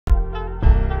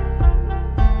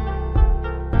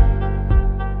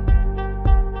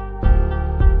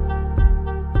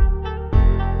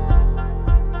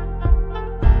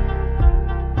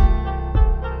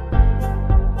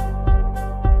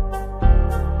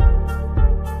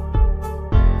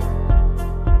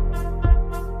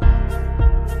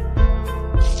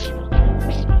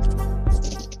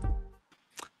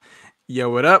Yo,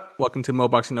 what up? Welcome to Mo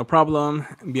Boxing No Problem.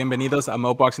 Bienvenidos a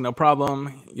Mo Boxing No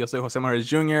Problem. Yo soy Jose Morales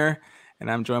Jr., and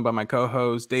I'm joined by my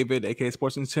co-host David, aka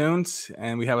Sports and Tunes,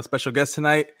 and we have a special guest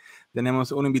tonight.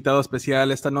 Tenemos un invitado especial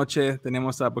esta noche.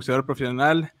 Tenemos a boxeador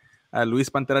profesional, a Luis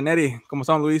Pantera Nery. ¿Cómo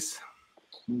están, Luis?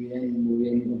 Muy bien,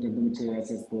 muy contento. Muchas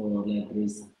gracias por la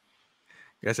entrevista.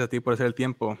 Gracias a ti por hacer el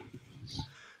tiempo.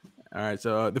 All right,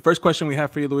 so the first question we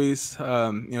have for you, Luis,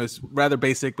 it's rather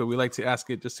basic, but we like to ask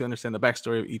it just to understand the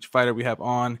backstory of each fighter we have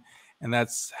on, and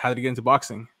that's how did you get into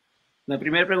boxing? La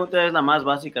primera pregunta es la más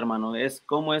básica, hermano.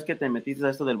 ¿Cómo es que te metiste a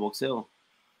esto del boxeo?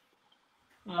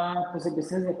 Pues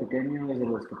empecé desde pequeño, desde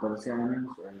los 14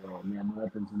 años. Me llamó la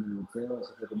atención el boxeo,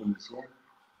 así fue como inicié.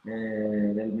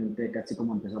 Realmente casi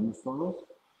como empezamos todos.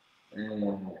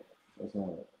 O sea,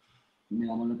 me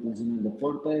llamó la atención el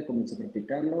deporte, comencé a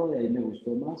practicarlo, de ahí me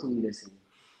gustó más y decidí.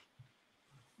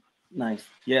 Nice.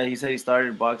 Yeah, he said he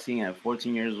started boxing at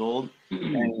 14 years old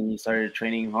and he started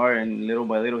training hard, and little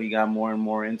by little he got more and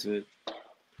more into it.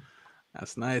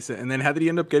 That's nice. And then how did you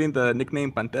end up getting the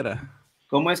nickname Pantera?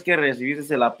 ¿Cómo es que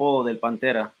recibiste el apodo del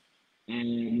Pantera?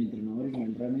 Mi entrenador,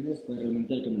 Ismael Ramírez, fue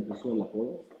realmente el que me puso el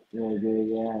apodo. Yo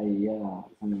llegué ahí a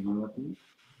San Leonardo aquí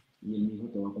y él me dijo,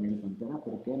 te voy a poner Pantera.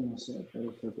 ¿Por qué? No sé,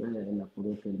 pero fue el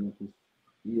apodo que él me puso.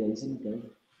 Y de ahí se me quedó.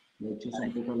 De hecho,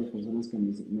 son pocas las personas que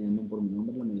me llaman por mi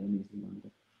nombre, la mayoría me dicen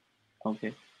Pantera.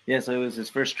 Okay. Yeah, so it was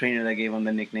his first trainer that gave him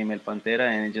the nickname El Pantera,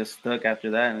 and it just stuck after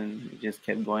that, and it just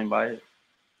kept going by it.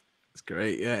 That's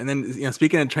great. Yeah, and then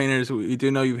speaking of trainers, we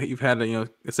do know you've had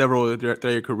several throughout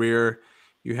your career.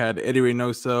 You had Eddie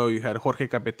Reynoso, you had Jorge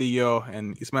Capetillo,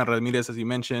 and Ismael Ramirez, as you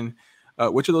mentioned.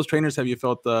 Which of those trainers have you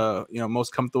felt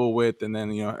most comfortable with? And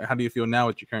then how do you feel now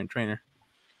with your current trainer?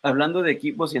 Hablando de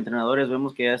equipos y entrenadores,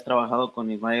 vemos que has trabajado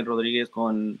con Ismael Rodríguez,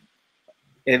 con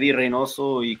Eddie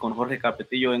Reynoso y con Jorge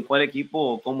Capetillo. ¿En cuál equipo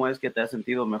o cómo es que te has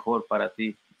sentido mejor para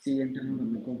ti? Sí, entreno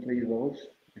también con Freddy Roach,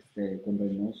 con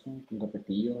Reynoso, con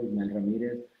Capetillo, Ismael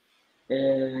Ramírez.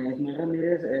 Ismael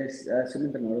Ramírez ha sido un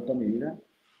entrenador toda mi vida.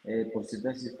 Por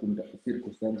ciertas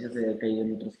circunstancias he caído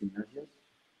en otros gimnasios.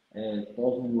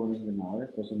 Todos son buenos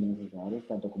entrenadores, todos son buenos entrenadores,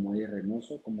 tanto como Eddie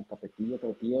Reynoso, como Capetillo.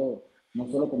 Capetillo, no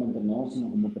solo como entrenador, sino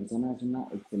como persona, es una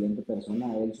excelente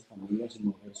persona. Él, su familia, su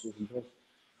mujer, sus hijos,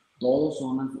 todos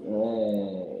son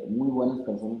muy buenas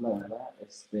personas, la verdad.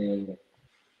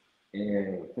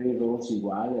 Freddy Rose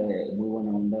igual, muy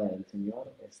buena onda el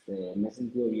señor. Me he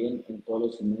sentido bien en todos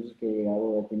los gimnasios que he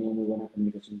llegado, he tenido muy buena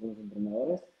comunicación con los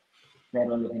entrenadores,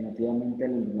 pero definitivamente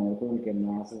el entrenador con el que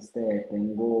más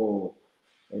tengo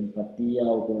empatía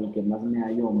o con el que más me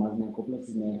hallo o más me acoplo es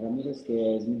Ismael Ramírez,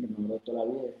 que es mi entrenador de toda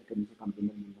la vida, es el que me hizo campeón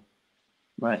del mundo.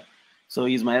 Right. So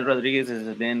Ismael Rodriguez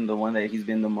has been the one that he's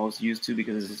been the most used to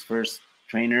because it's his first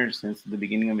trainer since the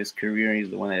beginning of his career. He's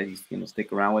the one that he's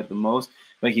stick around with the most.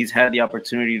 But he's had the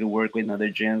opportunity to work with other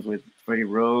gyms, with Freddie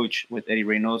Roach, with Eddie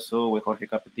Reynoso, with Jorge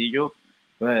Capetillo.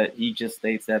 But he just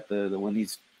states that the one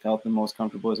he's felt the most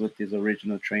comfortable is with his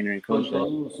original trainer and coach.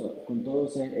 Con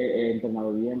todos he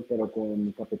entrenado bien, pero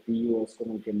con Capetillo es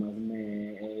con el que más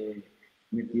me he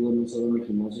metido no solo en el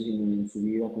gimnasio, sino en su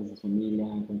vida, con su familia,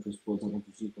 con su esposa, con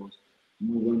sus hijos.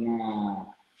 Muy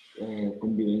buena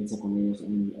convivencia con ellos,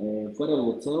 fuera del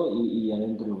boxeo y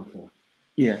adentro del boxeo.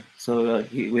 Yeah, so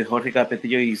with Jorge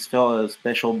Capetillo, he's felt a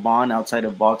special bond outside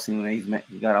of boxing.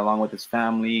 He got along with his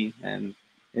family, and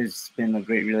it's been a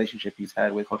great relationship he's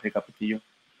had with Jorge Capetillo.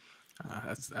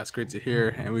 That's great to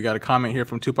hear. And we got a comment here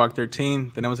from Tupac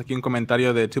 13. Tenemos aquí un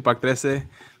comentario de Tupac 13.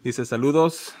 Dice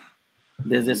saludos.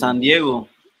 Desde San Diego.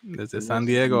 Desde San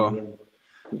Diego.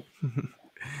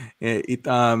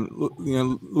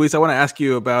 Luis, I want to ask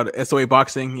you about SOA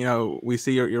Boxing. We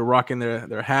see you're rocking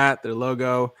their hat, their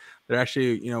logo. They're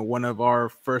actually, one of our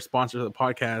first sponsors of the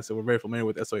podcast, so we're very familiar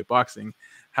with SOA Boxing.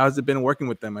 How has it been working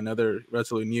with them? I know they're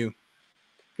relatively new.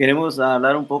 Queremos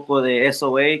hablar un poco de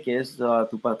SOA, que es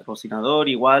tu patrocinador.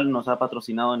 Igual nos ha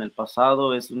patrocinado en el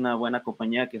pasado. Es una buena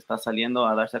compañía que está saliendo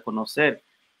a darse a conocer.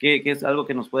 ¿Qué es algo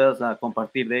que nos puedas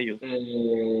compartir de ellos?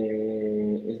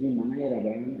 Es mi manager,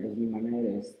 Abraham, es mi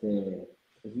manager, es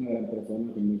una gran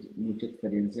persona con mucha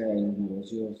experiencia en los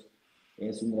negocios,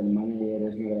 es un gran manager,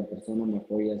 es una gran persona, me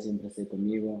apoya, siempre está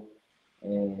conmigo,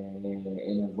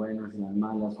 en las buenas, en las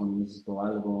malas, cuando necesito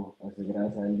algo,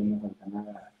 gracias a él no me falta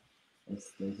nada,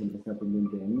 siempre está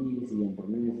pendiente de mí, si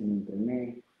entrené, si no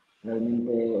entrené,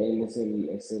 realmente él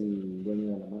es el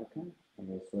dueño de la marca.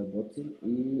 Soy Boxing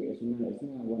y es una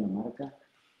buena marca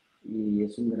y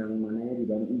es un gran manager y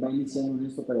va iniciando en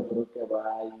esto, pero creo que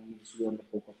va a ir subiendo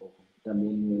poco a poco.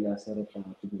 También él hace para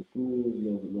Super Cruz,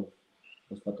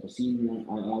 los patrocina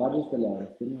a varios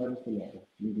peleadores, tiene varios peleadores,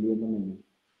 incluyéndome a mí.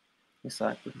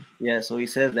 Exactly. Yeah, so he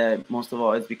says that most of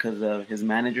all it's because of his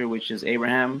manager, which is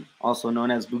Abraham, also known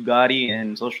as Bugatti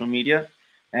in social media.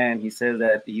 And he says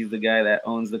that he's the guy that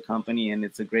owns the company and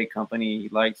it's a great company. He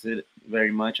likes it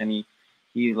very much and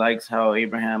he likes how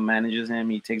Abraham manages him.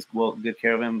 He takes good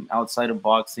care of him outside of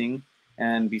boxing.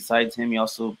 And besides him, he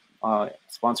also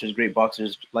sponsors great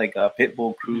boxers like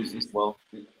Pitbull Cruz as Es, well.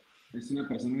 es una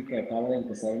persona que acaba de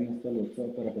empezar en esto de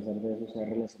boxeo, pero a pesar de eso se ha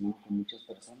relacionado con muchas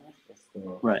personas.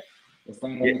 Right. Está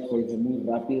Yeah. agarrando experiencia muy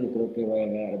rápido y creo que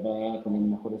va a tener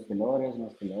mejores peleadores,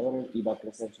 más peleadores y va a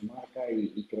crecer su marca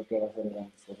y creo que va a hacer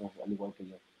grandes cosas al igual que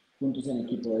yo. Juntos en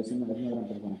equipo, es una gran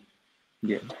persona.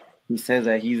 Yeah. He says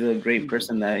that he's a great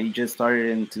person, that he just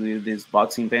started into this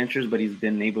boxing ventures, but he's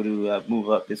been able to move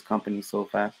up this company so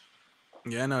fast.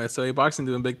 Yeah, no, SOA Boxing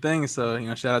doing big things. So,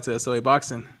 shout out to SOA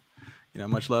Boxing.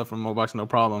 Much love from Mo Boxing, no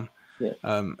problem. Yeah.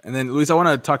 And then, Luis, I want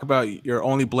to talk about your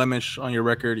only blemish on your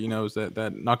record, is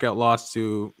that knockout loss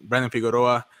to Brandon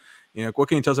Figueroa. What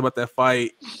can you tell us about that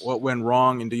fight? What went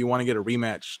wrong? And do you want to get a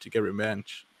rematch to get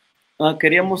revenge?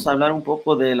 Queríamos hablar un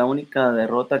poco de la única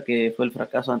derrota que fue el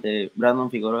fracaso ante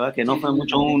Brandon Figueroa, que no Sí, fue sí,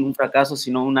 mucho un fracaso,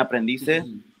 sino un aprendizaje.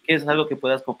 sí. ¿Qué es algo que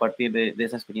puedas compartir de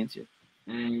esa experiencia?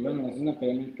 Bueno, es una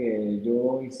pena que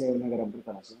yo hice una gran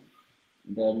preparación.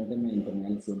 Realmente me entrené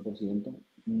al 100%.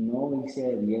 No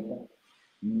hice dieta,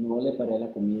 no le paré a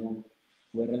la comida.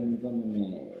 Fue realmente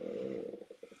donde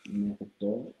me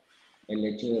afectó el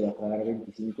hecho de bajar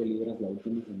 25 libras la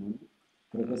última semana.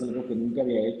 Creo que es algo que nunca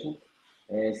había hecho.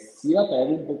 Sí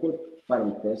batallé un poco para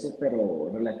el peso, pero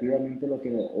relativamente lo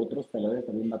que otros peleadores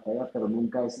también batalla, pero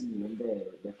nunca a ese nivel de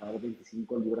bajar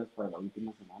 25 libras para la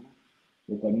última semana,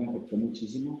 lo cual me afectó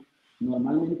muchísimo.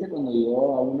 Normalmente cuando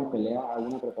yo hago una pelea, hago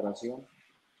una preparación,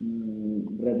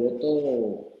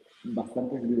 reboto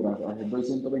bastantes libras. Doy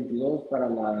 122, para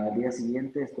el día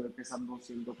siguiente estoy pesando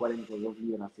 142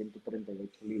 libras,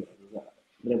 138 libras. O sea,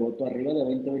 reboto arriba de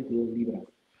 20, 22 libras.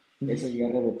 Ese día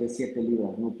reboté 7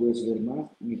 libras, no pude subir más.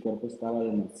 Mi cuerpo estaba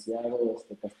demasiado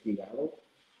castigado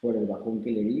por el bajón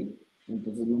que le di.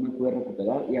 Entonces no me pude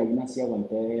recuperar y aún así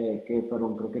aguanté, que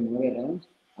fueron creo que 9 rounds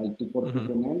al tú por tú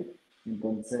con él.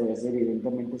 Entonces,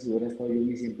 evidentemente, si hubiera estado yo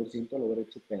mi 100%, lo hubiera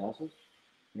hecho pedazos.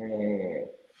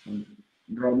 Eh,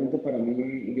 Realmente para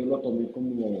mí, yo lo tomé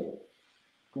como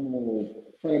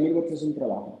para mí el boxeo es un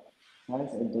trabajo,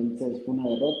 ¿sabes? Entonces fue una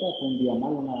derrota, fue un día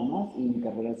malo nada más y mi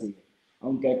carrera sigue.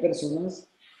 Aunque hay personas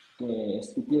que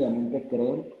estúpidamente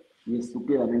creen y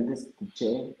estúpidamente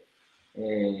escuché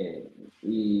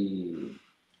y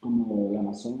como la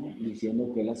Amazon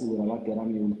diciendo que él aseguraba que era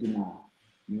mi última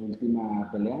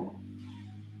pelea,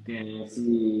 que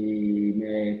si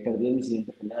me perdí mi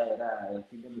siguiente pelea era el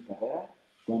fin de mi carrera,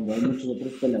 cuando hay muchos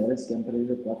otros peleadores que han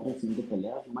perdido 4 o 5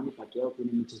 peleas. Manny Pacquiao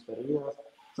tiene muchas perdidas,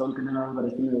 Saúl Canelo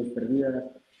Álvarez tiene 2 perdidas.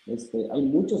 Hay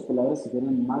muchos peleadores que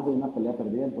tienen más de una pelea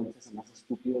perdida, entonces se me hace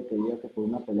estúpido que diga que por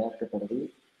una pelea que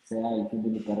perdí sea el fin de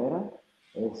mi carrera.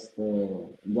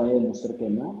 Ya demostré que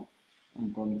no.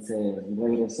 Entonces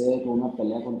regresé con una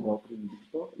pelea contra otro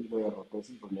invicto y lo derroté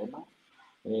sin problema.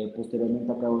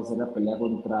 Posteriormente acabo de hacer la pelea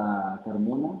contra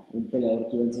Carmona, un peleador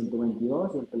que iba en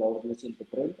 122 y el peleador que iba en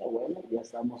 130. Bueno, ya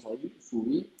estamos ahí,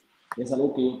 subí. Es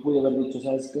algo que yo pude haber dicho,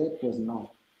 ¿sabes qué? Pues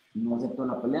no acepto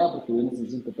la pelea porque vienes en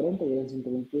 130 y yo en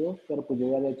 122, pero pues yo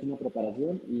ya había hecho una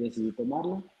preparación y decidí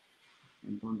tomarla.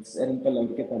 Entonces era un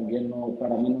peleador que también no,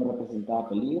 para mí no representaba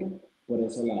peligro, por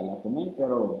eso la tomé,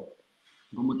 pero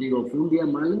como te digo, fue un día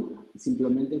malo,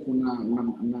 simplemente fue una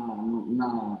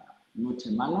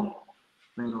noche mala,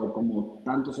 pero como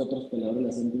tantos otros peleadores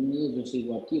las han tenido, yo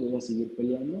sigo aquí, voy a seguir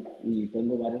peleando y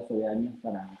tengo varios años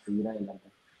para seguir adelante.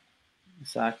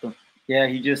 Exacto. Yeah,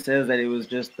 he just says that it was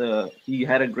just he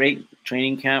had a great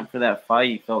training camp for that fight.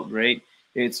 He felt great.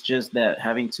 It's just that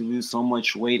having to lose so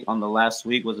much weight on the last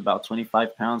week was about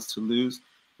 25 pounds to lose,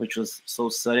 which was so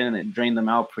sudden and it drained them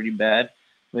out pretty bad.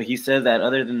 But he said that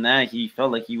other than that, he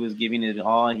felt like he was giving it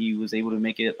all. He was able to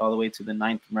make it all the way to the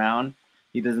 9th round.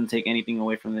 He doesn't take anything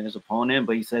away from his opponent,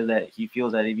 but he says that he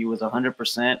feels that if he was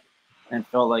 100% and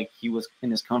felt like he was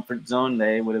in his comfort zone,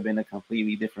 that it would have been a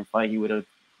completely different fight. He would have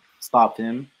stopped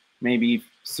him maybe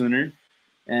sooner.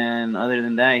 And other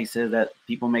than that, he says that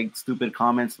people make stupid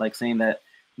comments like saying that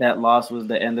that loss was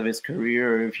the end of his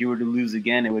career, or if he were to lose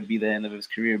again, it would be the end of his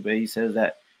career. But he says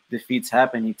that defeats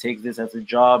happen. He takes this as a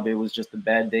job. It was just a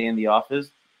bad day in the office,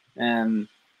 and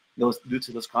those due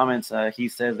to those comments, he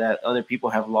says that other people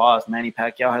have lost. Manny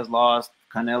Pacquiao has lost.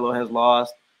 Canelo has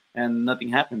lost, and nothing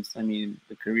happens. I mean,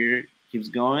 the career keeps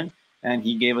going, and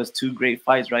he gave us 2 great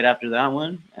fights right after that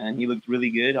one, and he looked really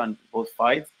good on both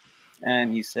fights.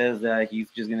 And he says that he's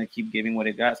just gonna keep giving what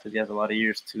he got because he has a lot of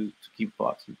years to keep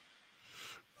boxing.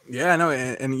 Yeah, no,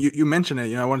 and you mentioned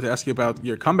it. I wanted to ask you about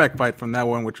your comeback fight from that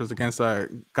one, which was against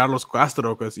Carlos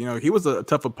Castro, because he was a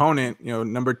tough opponent.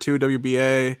 Number 2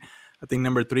 WBA, I think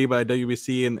number 3 by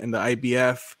WBC and the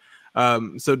IBF.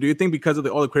 So, do you think because of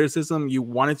all the criticism, you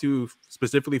wanted to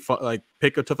specifically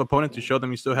pick a tough opponent to show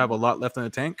them you still have a lot left in the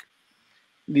tank?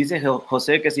 Dice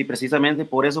José que si precisamente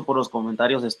por eso, por los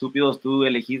comentarios estúpidos, tú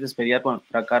elegiste pelear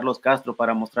contra Carlos Castro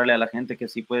para mostrarle a la gente que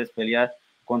sí puedes pelear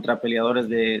contra peleadores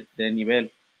de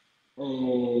nivel.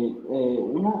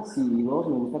 Una, sí, y dos,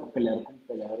 me gusta pelear con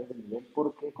peleadores de nivel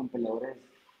porque con peleadores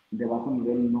de bajo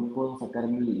nivel no puedo sacar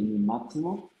mi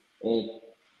máximo.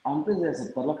 Antes de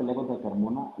aceptar la pelea contra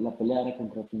Carmona, la pelea era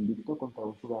contra tu invicto, contra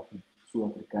un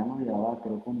sudafricano, llevaba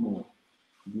creo como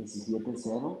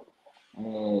 17-0,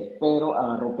 pero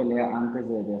agarró pelea antes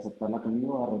de aceptarla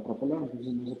conmigo, agarró otra pelea,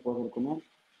 entonces no se puede hacer con él.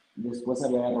 Después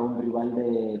había agarrado un rival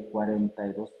de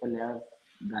 42 peleas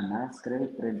ganadas, creo,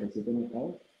 37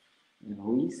 nocaut.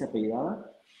 Ruiz se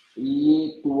apellidaba,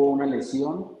 y tuvo una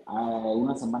lesión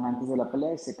una semana antes de la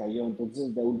pelea y se cayó.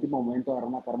 Entonces, de último momento agarró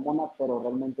una Carmona, pero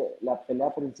realmente la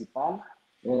pelea principal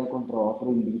era contra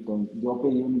otro invicto. Yo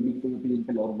pedí un invicto, yo pedí un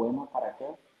peleador bueno. ¿Para qué?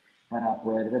 Para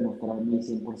poder demostrar mi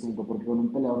 100%, porque con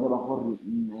un peleador de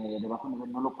bajo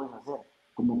nivel no lo puedes hacer,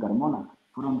 como Carmona.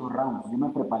 Fueron 2 rounds, yo me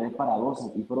preparé para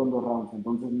 12 y fueron 2 rounds,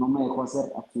 entonces no me dejó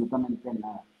hacer absolutamente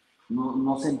nada.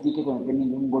 No sentí que conecté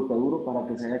ningún golpe duro para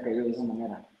que se haya caído de esa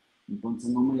manera. Entonces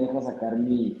no me deja sacar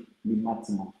mi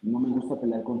máximo. No me gusta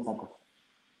pelear con sacos.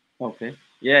 Okay.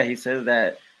 Yeah, he says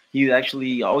that he's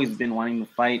actually always been wanting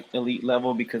to fight elite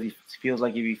level because he feels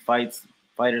like if he fights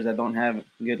fighters that don't have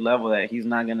good level, that he's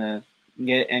not gonna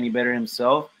get any better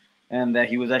himself, and that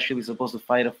he was actually supposed to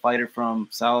fight a fighter from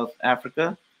South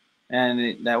Africa,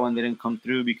 and that one didn't come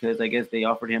through because I guess they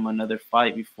offered him another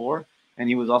fight before, and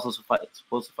he was also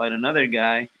supposed to fight another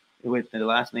guy with the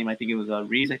last name, I think it was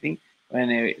Reese, I think,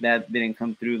 and that didn't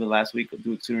come through the last week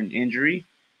due to an injury.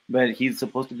 But he's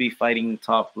supposed to be fighting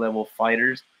top level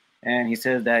fighters, and he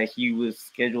says that he was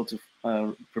scheduled to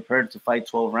prepared to fight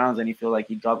 12 rounds, and he felt like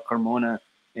he dropped Carmona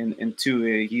in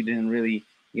 2. He didn't really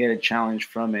get a challenge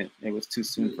from it. It was too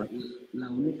soon for him. La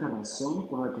única razón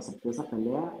por la que acepté esa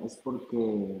pelea es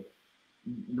porque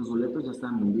los boletos ya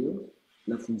estaban vendidos,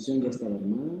 la función ya estaba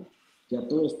armada, ya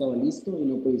todo estaba listo y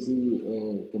no puedo decir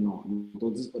que no.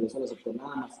 Entonces por eso lo acepté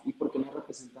nada más y porque no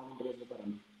representaba un riesgo para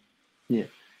mí. Yeah.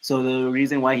 So the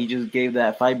reason why he just gave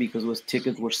that fight because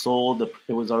tickets were sold,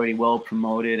 it was already well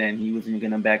promoted, and he wasn't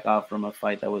gonna back off from a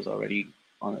fight that was already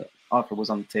on the offer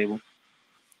was on the table.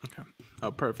 Okay.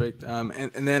 Oh, perfect.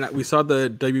 And then we saw the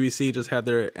WBC just had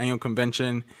their annual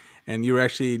convention, and you were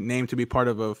actually named to be part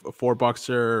of a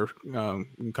 4-boxer kind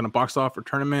of box offer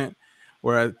tournament,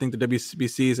 where I think the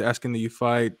WBC is asking that you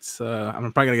fight.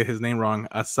 I'm probably gonna get his name wrong.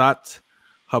 Asat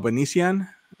Habanisian,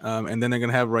 and then they're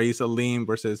gonna have Raiz Alim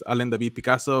versus Alen David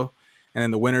Picasso, and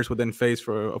then the winners would then face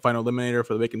for a final eliminator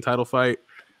for the vacant title fight.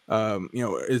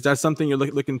 Is that something you're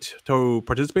looking to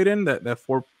participate in? That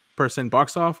 4-person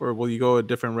box off, or will you go a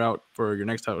different route for your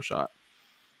next title shot?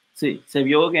 Sí, se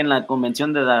vio en la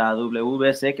convención de la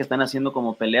WBC que están haciendo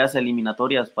como peleas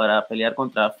eliminatorias para pelear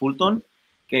contra Fulton,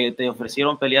 que te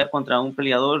ofrecieron pelear contra un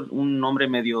peleador, un nombre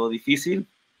medio difícil,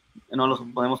 no los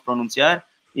podemos pronunciar,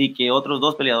 y que otros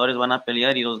 2 peleadores van a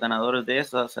pelear y los ganadores de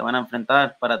esas se van a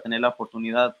enfrentar para tener la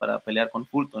oportunidad para pelear con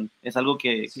Fulton. ¿Es algo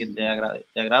que te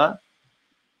agrada?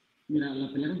 Mira, la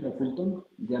pelea contra Fulton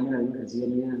ya me la había ofrecido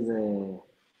desde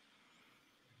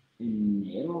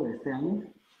enero de este año.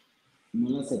 No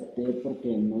la acepté porque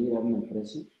no llegaron al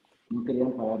precio, no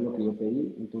querían pagar lo que yo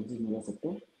pedí, entonces no la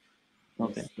acepté.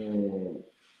 Okay.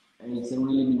 Hice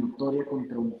una eliminatoria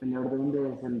contra un peleador. ¿De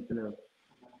dónde es el peleador?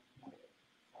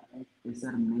 Es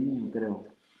armenio, creo.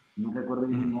 No recuerdo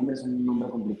bien el nombre, es un nombre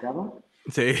complicado.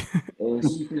 Sí. Es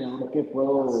un peleador que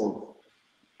puedo...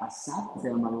 Asad se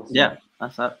llama algo así. Ya,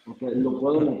 Asad. Porque lo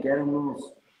puedo bloquear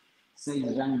unos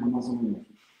 6 rounds más o menos,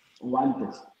 o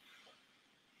antes.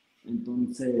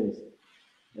 Entonces,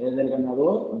 del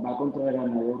ganador va contra el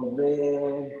ganador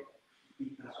de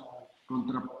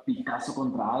Picasso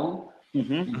contra Alan.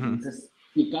 Entonces,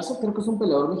 Picasso creo que es un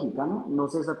peleador mexicano, no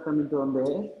sé exactamente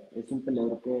dónde es un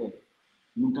peleador que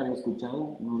nunca había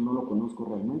escuchado, no lo conozco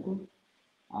realmente.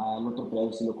 Al otro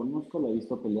peleador sí lo conozco, lo he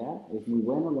visto pelear, es muy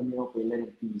bueno, lo he visto pelear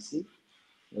en PBC.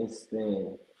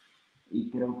 Y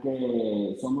creo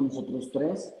que somos nosotros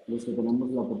 3 los que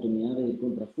tenemos la oportunidad de ir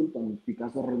contra Fulton.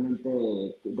 Picasso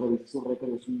realmente, revisé su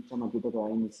récord, es un chamaquito que va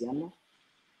iniciando,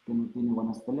 que no tiene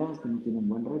buenas peleas, que no tiene un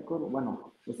buen récord.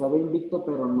 Bueno, estaba invicto,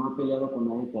 pero no ha peleado con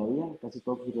nadie todavía. Casi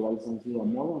todos sus rivales han sido a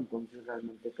modo, entonces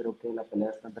realmente creo que la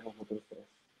pelea está entre nosotros 3.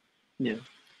 Yeah.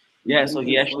 Yeah, so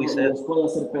he actually said, los puedo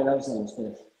hacer pedazos a los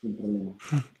tres, sin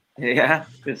problema. yeah,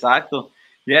 exacto.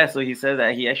 Yeah, so he said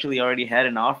that he actually already had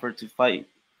an offer to fight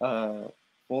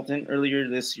Fulton earlier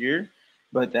this year,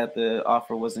 but that the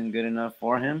offer wasn't good enough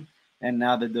for him. And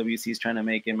now the WC is trying to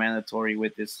make it mandatory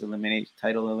with this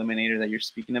title eliminator that you're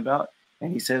speaking about.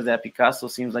 And he says that Picasso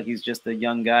seems like he's just a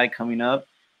young guy coming up,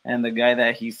 and the guy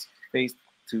that he's faced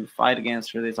to fight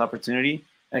against for this opportunity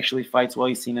actually fights well.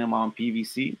 He's seen him on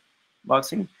PVC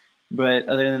boxing. But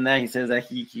other than that, he says that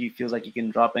he feels like he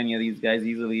can drop any of these guys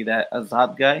easily. That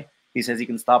Azad guy, he says he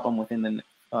can stop him within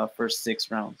the first 6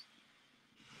 rounds.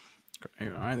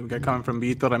 Great. All right, we got coming from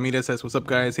Vito Ramirez. Says, "What's up,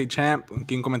 guys? Hey, champ."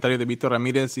 Aquí un comentario de Vito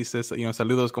Ramirez. He says,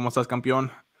 "Saludos, ¿cómo estás,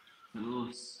 campeón?"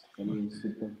 Saludos.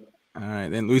 All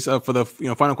right, and Luis, for the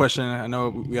final question, I know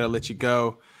we gotta let you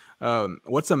go.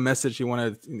 What's a message you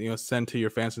want to send to your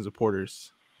fans and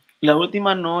supporters? La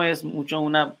última no es mucho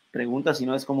una pregunta,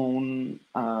 sino es como una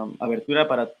abertura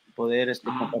para poder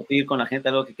compartir con la gente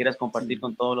algo que quieras compartir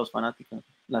con todos los fanáticos,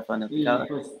 la fanaticada. Y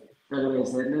pues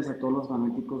agradecerles a todos los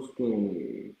fanáticos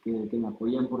que me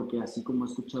apoyan, porque así como he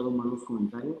escuchado malos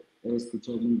comentarios, he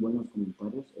escuchado muy buenos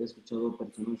comentarios, he escuchado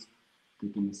personas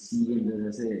que me siguen desde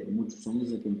hace muchos años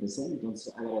desde que empecé.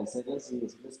 Entonces agradecerles y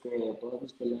decirles que todas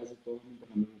mis peleas y todo mi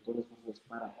entrenamiento, todo el esfuerzo es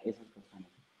para esas personas,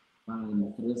 para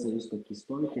demostrarles a ellos que aquí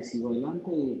estoy, que sigo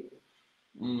adelante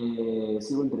y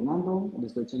sigo entrenando, le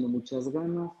estoy echando muchas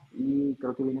ganas y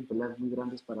creo que vienen peleas muy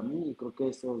grandes para mí y creo que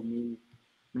este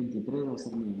 2023 va a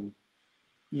ser mi año.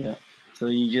 Yeah. So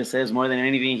he just says more than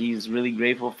anything, he's really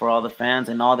grateful for all the fans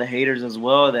and all the haters as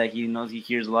well, that he knows he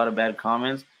hears a lot of bad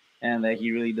comments and that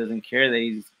he really doesn't care, that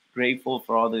he's grateful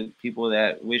for all the people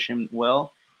that wish him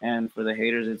well. And for the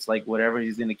haters, it's like whatever,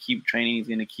 he's going to keep training, he's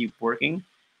going to keep working.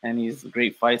 And he's a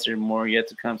great fighter, more yet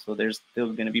to come. So there's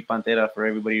still going to be Pantera for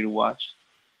everybody to watch.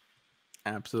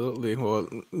 Absolutely. Well,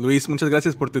 Luis, muchas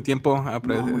gracias por tu tiempo.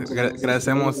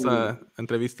 Agradecemos la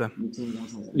entrevista.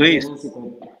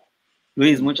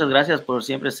 Luis, muchas gracias por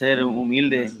siempre ser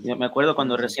humilde. Yo me acuerdo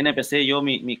cuando recién empecé yo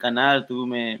mi canal, tú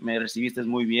me recibiste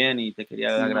muy bien y te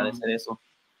quería agradecer eso.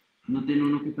 No tiene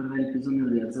uno que perder el piso ni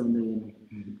olvidarse dónde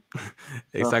viene.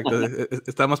 Exacto.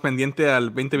 Estamos pendientes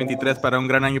al 2023 para un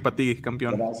gran año para ti,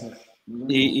 campeón. Gracias.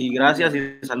 Y gracias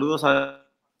y saludos a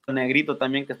Negrito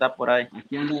también que está por ahí.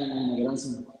 Aquí anda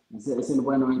Negrazo. Es el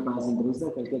bueno ahí para las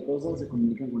entrevistas, cualquier cosa, se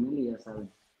comunican con él y ya saben.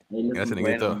 Gracias,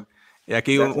 Negrito. Y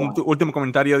aquí un último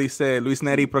comentario, dice Luis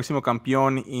Nery, próximo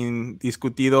campeón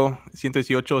indiscutido,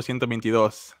 118 o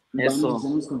 122. Vamos a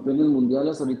ser los campeones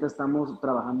mundiales. Ahorita estamos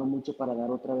trabajando mucho para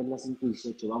dar otra vez la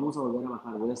 118. Vamos a volver a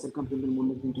bajar. Voy a ser campeón del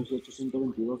mundo en 118,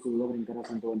 122 y voy a brincar a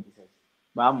 126.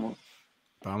 Vamos.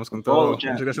 Vamos con todo.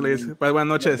 Muchas gracias, Luis. Buenas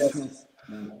noches. Gracias.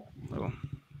 Oh,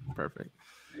 perfect.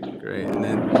 Great. And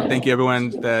then thank you everyone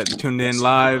that tuned in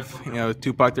live.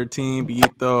 Tupac 13,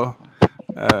 Billito,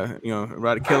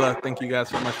 Radikilla. Thank you guys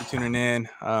so much for tuning in.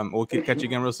 We'll catch you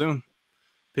again real soon.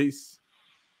 Peace.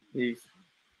 Peace.